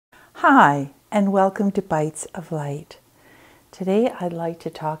Hi, and welcome to Bites of Light. Today I'd like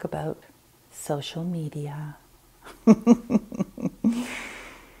to talk about social media.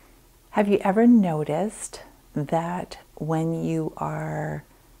 Have you ever noticed that when you are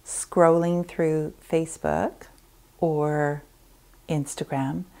scrolling through Facebook or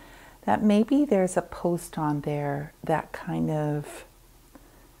Instagram, that maybe there's a post on there that kind of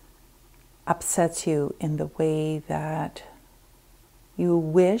upsets you in the way that you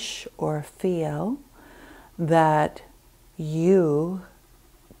wish or feel that you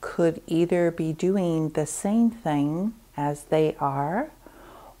could either be doing the same thing as they are,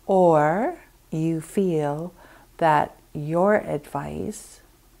 or you feel that your advice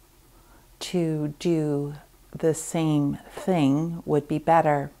to do the same thing would be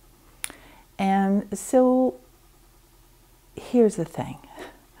better. And so here's the thing.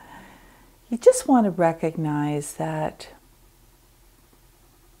 You just want to recognize that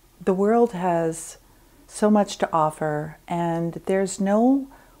the world has so much to offer, and there's no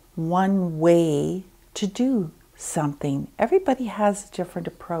one way to do something. Everybody has a different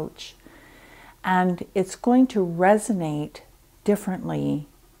approach, and it's going to resonate differently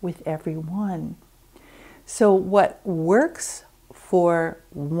with everyone. So what works for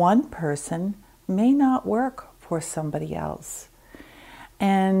one person may not work for somebody else.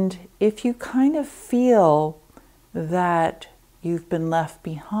 And if you kind of feel that you've been left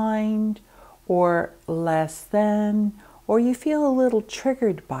behind or less than, or you feel a little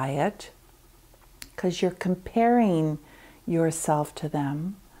triggered by it because you're comparing yourself to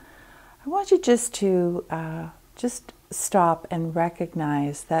them, I want you just to just stop and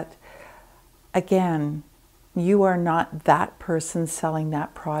recognize that, again, you are not that person selling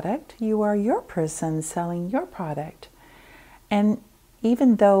that product. You are your person selling your product. And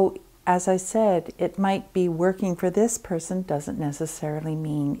even though, as I said, it might be working for this person, doesn't necessarily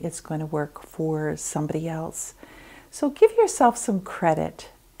mean it's going to work for somebody else. So give yourself some credit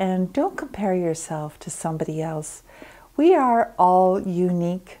and don't compare yourself to somebody else. We are all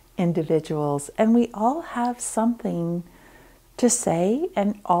unique individuals, and we all have something to say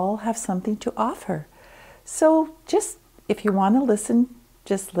and all have something to offer. So just, if you want to listen,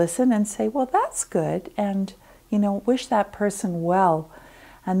 just listen and say, well, that's good, and wish that person well.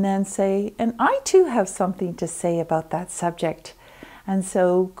 And then say, and I too have something to say about that subject. And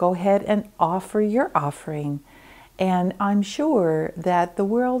so go ahead and offer your offering. And I'm sure that the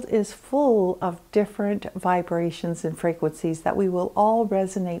world is full of different vibrations and frequencies that we will all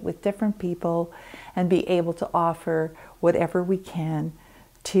resonate with different people and be able to offer whatever we can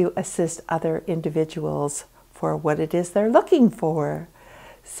to assist other individuals for what it is they're looking for.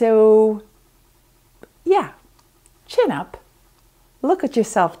 So, yeah, chin up. Look at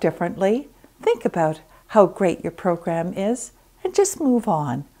yourself differently. Think about how great your program is and just move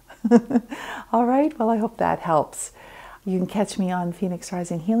on. All right, well, I hope that helps. You can catch me on Phoenix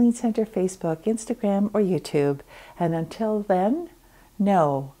Rising Healing Center, Facebook, Instagram, or YouTube. And until then,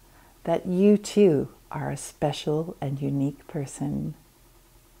 know that you too are a special and unique person.